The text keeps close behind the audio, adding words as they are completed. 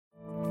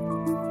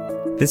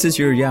This is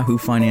your Yahoo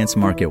Finance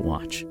Market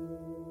Watch.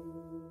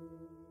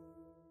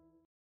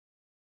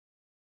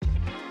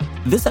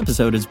 This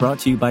episode is brought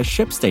to you by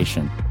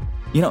ShipStation.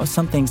 You know,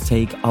 some things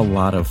take a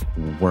lot of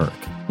work,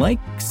 like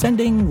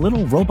sending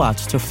little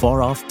robots to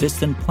far-off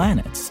distant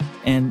planets.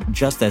 And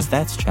just as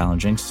that's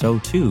challenging, so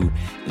too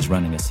is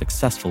running a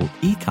successful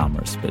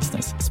e-commerce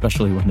business,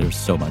 especially when there's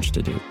so much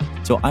to do.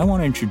 So I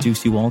want to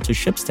introduce you all to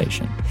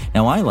ShipStation.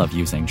 Now, I love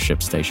using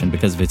ShipStation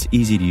because of its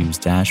easy-to-use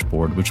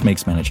dashboard, which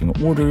makes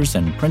managing orders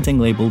and printing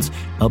labels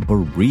a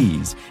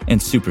breeze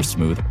and super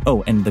smooth.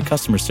 Oh, and the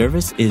customer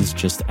service is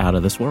just out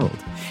of this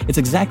world. It's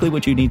exactly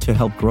what you need to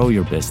help grow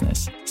your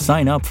business.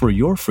 Sign up for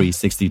your free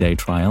 60-day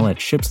trial at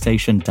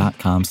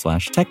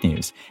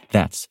shipstation.com/technews.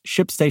 That's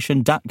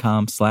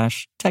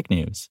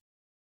shipstation.com/technews.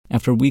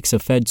 After weeks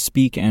of Fed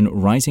speak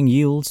and rising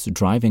yields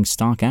driving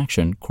stock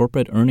action,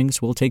 corporate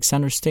earnings will take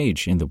center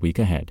stage in the week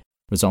ahead.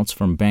 Results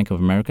from Bank of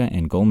America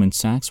and Goldman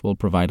Sachs will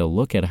provide a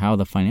look at how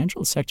the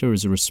financial sector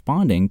is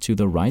responding to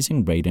the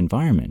rising rate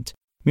environment.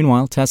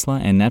 Meanwhile, Tesla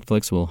and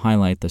Netflix will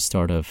highlight the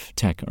start of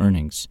tech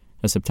earnings.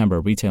 A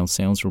September retail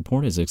sales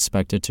report is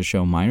expected to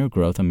show minor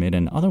growth amid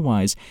an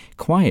otherwise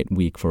quiet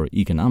week for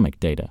economic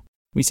data.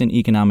 Recent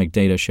economic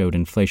data showed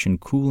inflation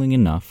cooling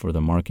enough for the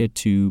market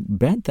to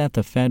bet that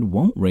the Fed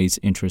won't raise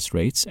interest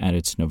rates at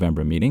its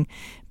November meeting,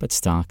 but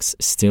stocks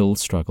still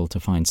struggle to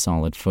find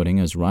solid footing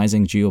as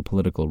rising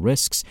geopolitical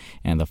risks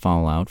and the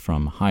fallout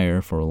from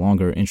higher for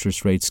longer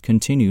interest rates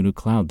continue to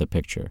cloud the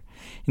picture.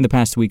 In the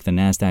past week, the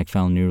Nasdaq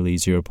fell nearly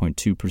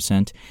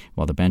 0.2%,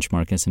 while the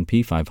benchmark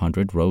S&P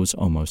 500 rose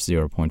almost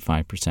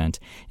 0.5%,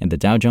 and the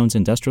Dow Jones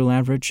Industrial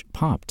Average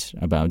popped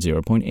about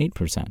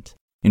 0.8%.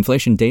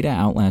 Inflation data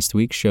out last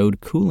week showed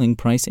cooling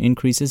price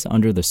increases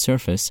under the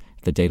surface.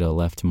 The data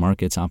left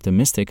markets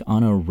optimistic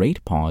on a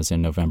rate pause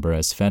in November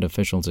as Fed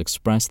officials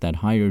expressed that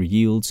higher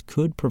yields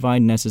could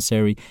provide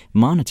necessary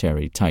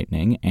monetary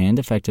tightening and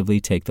effectively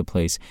take the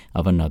place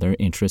of another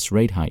interest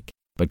rate hike.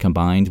 But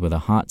combined with a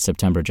hot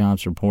September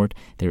jobs report,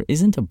 there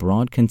isn't a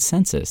broad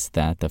consensus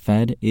that the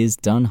Fed is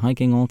done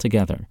hiking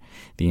altogether.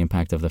 The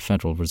impact of the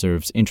Federal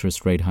Reserve's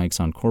interest rate hikes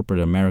on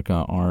corporate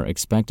America are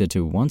expected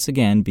to once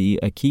again be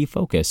a key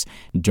focus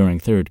during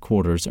third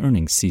quarter's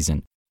earnings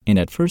season. And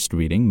at first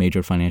reading,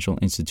 major financial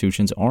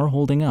institutions are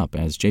holding up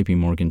as J.P.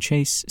 Morgan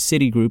Chase,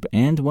 Citigroup,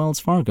 and Wells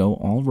Fargo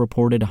all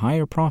reported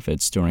higher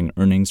profits during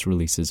earnings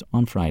releases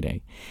on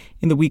Friday.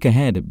 In the week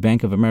ahead,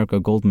 Bank of America,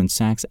 Goldman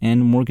Sachs,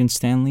 and Morgan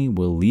Stanley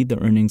will lead the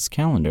earnings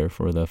calendar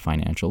for the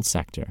financial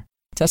sector.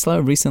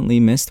 Tesla recently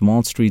missed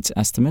Wall Street's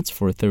estimates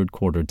for third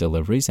quarter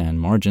deliveries,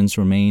 and margins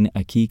remain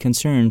a key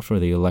concern for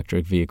the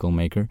electric vehicle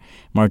maker.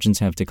 Margins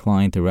have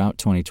declined throughout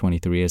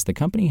 2023 as the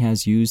company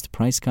has used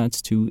price cuts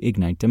to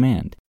ignite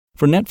demand.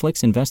 For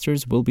Netflix,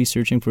 investors will be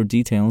searching for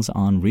details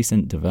on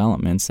recent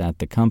developments at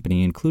the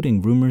company,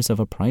 including rumors of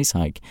a price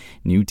hike,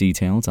 new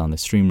details on the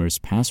streamer's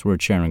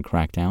password-sharing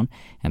crackdown,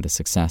 and the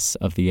success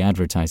of the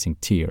advertising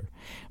tier.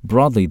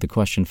 Broadly, the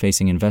question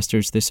facing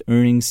investors this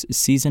earnings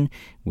season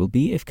will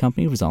be if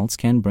company results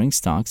can bring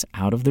stocks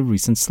out of the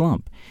recent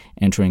slump.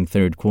 Entering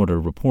third quarter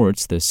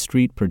reports, the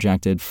Street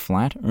projected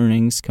flat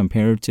earnings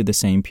compared to the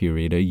same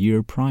period a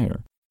year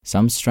prior.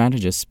 Some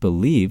strategists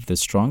believe the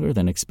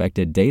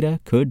stronger-than-expected data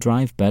could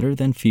drive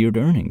better-than-feared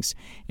earnings.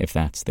 If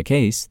that's the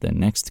case, the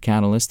next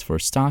catalyst for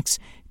stocks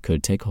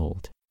could take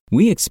hold.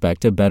 We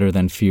expect a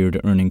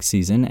better-than-feared earnings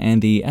season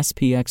and the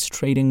SPX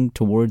trading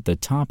toward the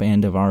top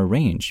end of our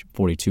range,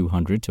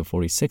 4,200 to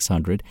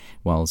 4,600,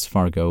 Wells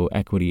Fargo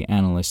equity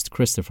analyst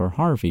Christopher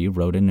Harvey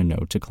wrote in a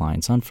note to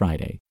clients on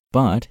Friday.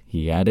 But,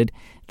 he added,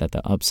 that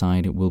the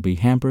upside will be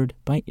hampered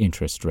by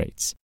interest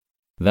rates.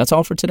 That's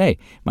all for today.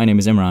 My name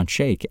is Imran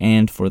Sheikh,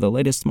 and for the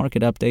latest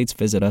market updates,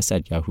 visit us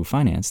at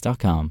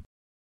yahoofinance.com.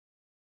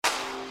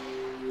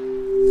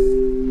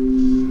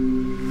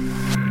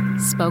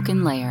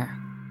 Spoken Layer.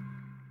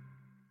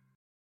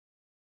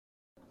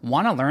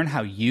 Want to learn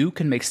how you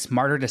can make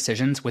smarter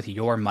decisions with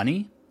your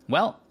money?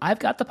 Well, I've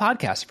got the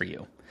podcast for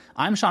you.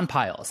 I'm Sean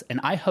Piles, and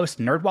I host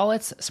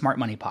NerdWallet's Smart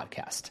Money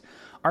Podcast.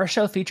 Our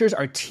show features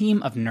our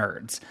team of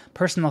nerds,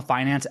 personal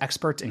finance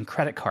experts in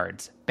credit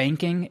cards,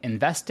 banking,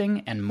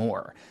 investing, and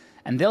more.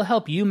 And they'll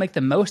help you make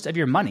the most of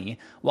your money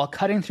while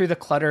cutting through the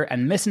clutter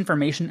and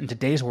misinformation in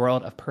today's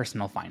world of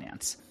personal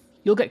finance.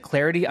 You'll get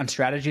clarity on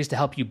strategies to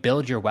help you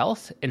build your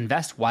wealth,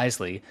 invest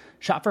wisely,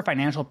 shop for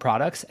financial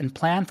products, and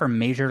plan for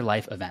major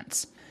life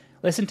events.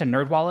 Listen to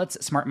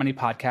NerdWallet's Smart Money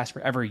Podcast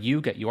wherever you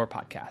get your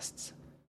podcasts.